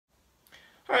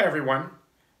Hi everyone,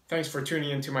 thanks for tuning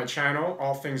into my channel,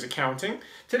 All Things Accounting.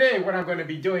 Today what I'm going to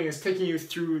be doing is taking you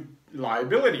through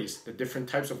liabilities, the different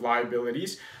types of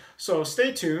liabilities. So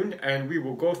stay tuned and we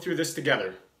will go through this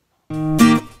together.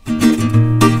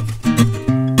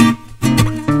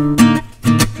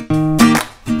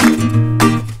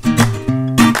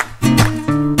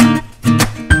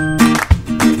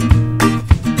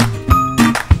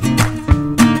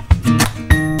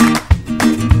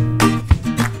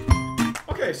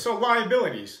 So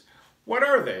liabilities, what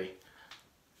are they?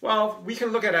 Well, we can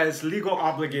look at it as legal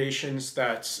obligations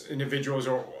that individuals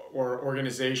or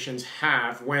organizations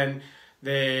have when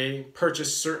they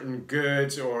purchase certain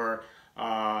goods or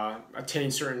attain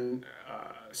certain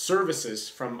services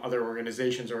from other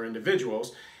organizations or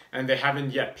individuals and they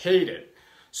haven't yet paid it.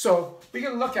 So we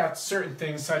can look at certain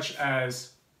things such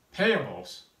as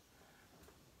payables.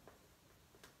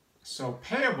 So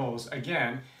payables,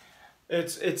 again,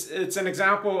 it's an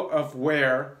example of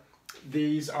where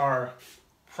these are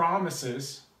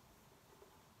promises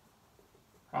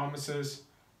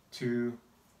to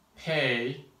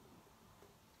pay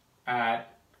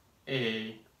at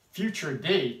a future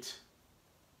date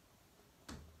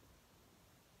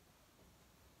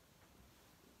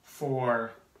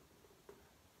for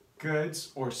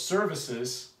goods or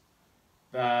services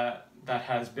that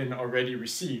has been already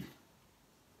received.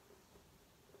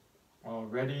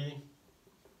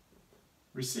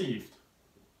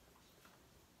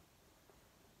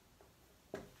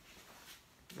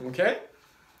 Okay?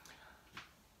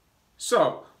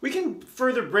 So we can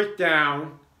further break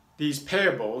down these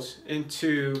payables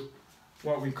into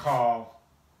what we call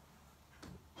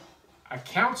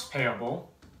accounts payable,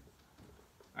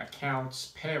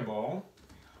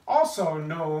 also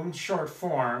known short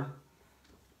form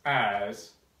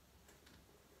as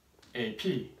AP.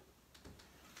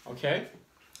 Okay?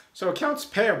 So accounts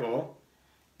payable,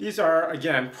 these are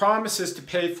again promises to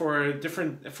pay for a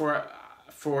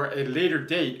later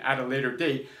date, at a later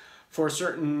date, for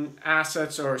certain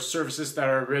assets or services that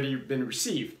have already been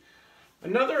received.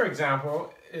 Another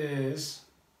example is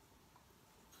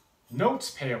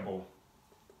notes payable.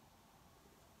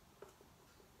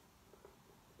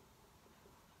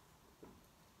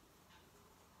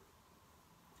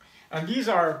 And these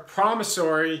are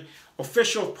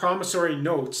official promissory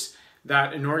notes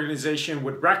that an organization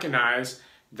would recognize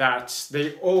that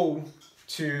they owe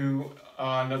to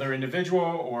another individual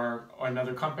or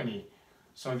another company.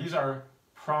 So these are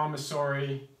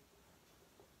promissory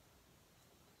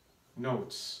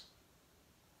notes.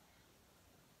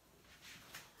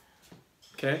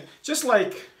 Okay, just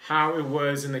like how it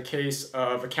was in the case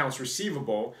of accounts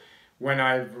receivable, when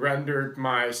I've rendered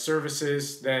my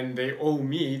services, then they owe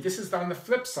me. This is on the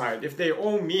flip side. If they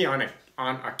owe me on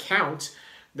account,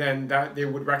 then that they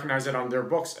would recognize it on their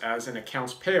books as an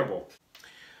accounts payable.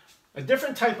 A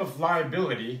different type of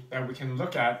liability that we can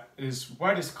look at is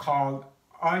what is called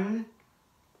unearned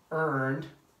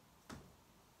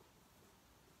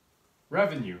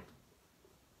revenue.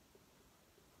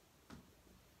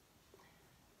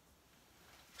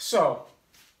 So,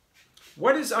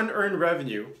 what is unearned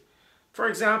revenue? For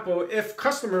example, if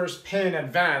customers pay in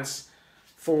advance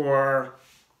for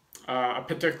a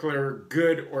particular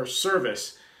good or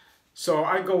service, so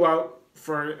I go out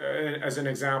as an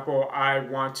example, I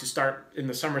want to start in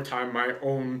the summertime my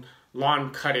own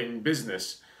lawn cutting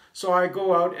business. So I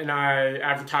go out and I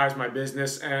advertise my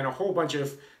business and a whole bunch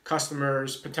of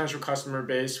customers, potential customer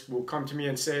base will come to me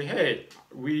and say, hey,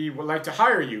 we would like to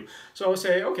hire you. So I'll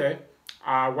say, okay,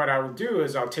 what I will do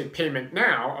is I'll take payment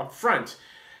now up front.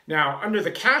 Now, under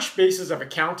the cash basis of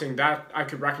accounting, that I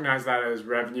could recognize that as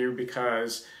revenue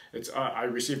because I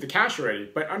received the cash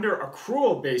already. But under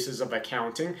accrual basis of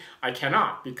accounting, I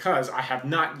cannot because I have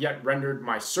not yet rendered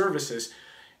my services,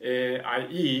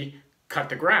 i.e. cut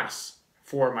the grass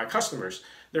for my customers.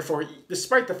 Therefore,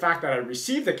 despite the fact that I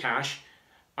received the cash,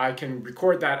 I can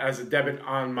record that as a debit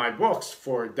on my books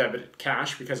for debit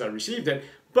cash because I received it.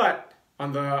 But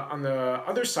on the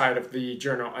other side of the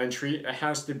journal entry, it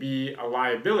has to be a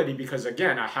liability because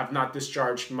again, I have not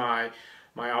discharged my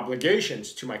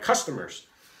obligations to my customers.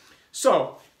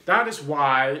 So that is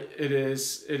why it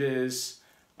is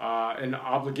an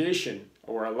obligation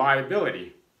or a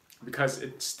liability because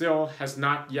it still has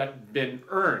not yet been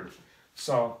earned.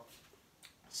 So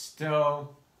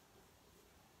still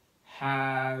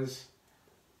has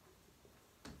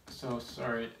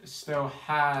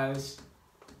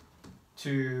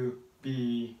to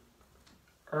be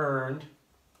earned,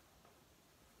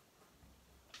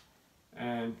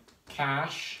 and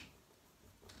cash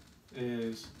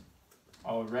is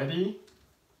already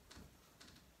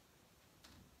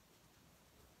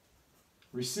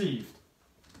received.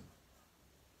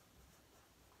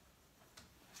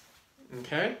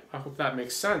 Okay, I hope that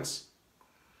makes sense.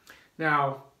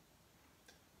 Now,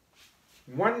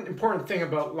 one important thing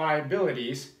about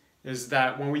liabilities is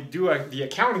that when we do the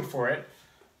accounting for it,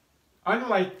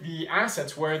 unlike the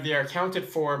assets where they are accounted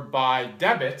for by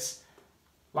debits,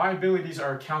 liabilities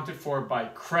are accounted for by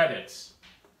credits.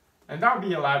 And that will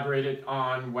be elaborated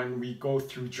on when we go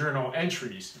through journal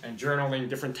entries and journaling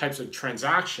different types of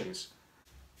transactions.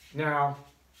 Now,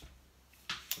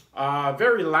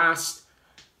 very last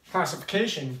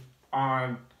classification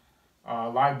on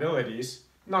liabilities,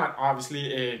 not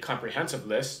obviously a comprehensive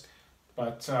list,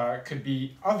 but could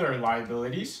be other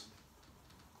liabilities.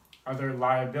 Other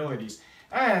liabilities.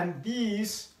 And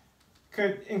these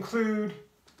could include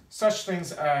such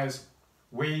things as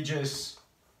wages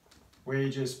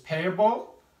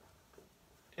payable.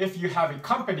 If you have a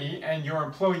company and your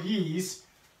employees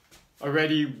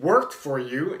already worked for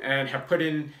you and have put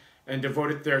in and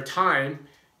devoted their time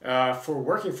for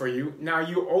working for you, now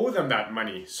you owe them that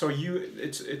money. So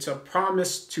it's a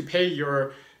promise to pay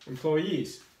your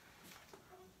employees.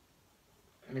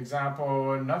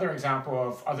 Another example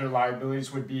of other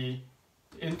liabilities would be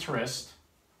interest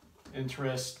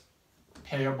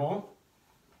payable.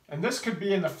 And this could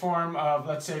be in the form of,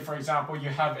 let's say, for example, you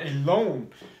have a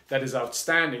loan that is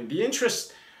outstanding. The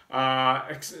interest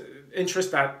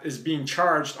that is being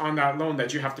charged on that loan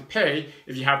that you have to pay,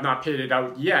 if you have not paid it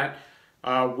out yet,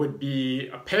 would be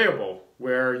a payable,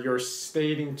 where you're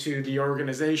stating to the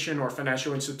organization or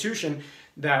financial institution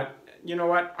that, you know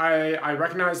what, I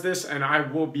recognize this and I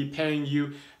will be paying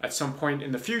you at some point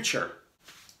in the future.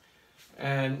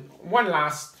 And one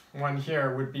last one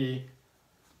here would be,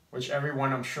 which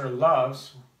everyone I'm sure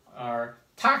loves, are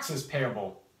taxes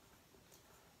payable.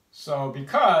 So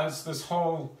because this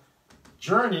whole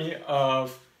journey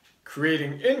of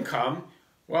creating income,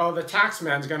 well, the tax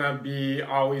man's gonna be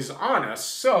always on us.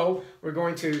 So we're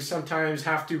going to sometimes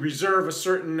have to reserve a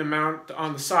certain amount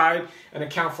on the side and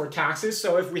account for taxes.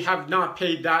 So if we have not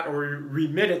paid that or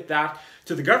remitted that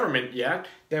to the government yet,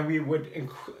 then we would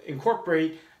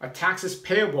incorporate a taxes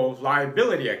payable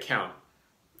liability account.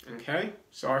 Okay,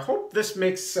 so I hope this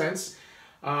makes sense.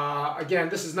 Again,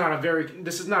 this is not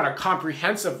a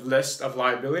comprehensive list of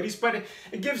liabilities, but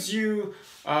it gives you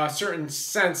a certain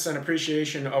sense and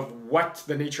appreciation of what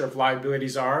the nature of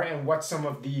liabilities are and what some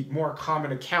of the more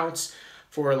common accounts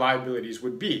for liabilities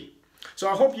would be. So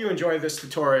I hope you enjoy this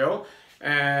tutorial,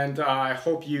 and I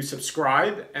hope you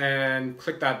subscribe and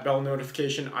click that bell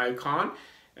notification icon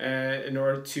in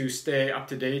order to stay up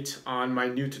to date on my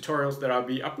new tutorials that I'll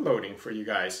be uploading for you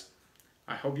guys.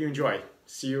 I hope you enjoy.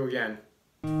 See you again.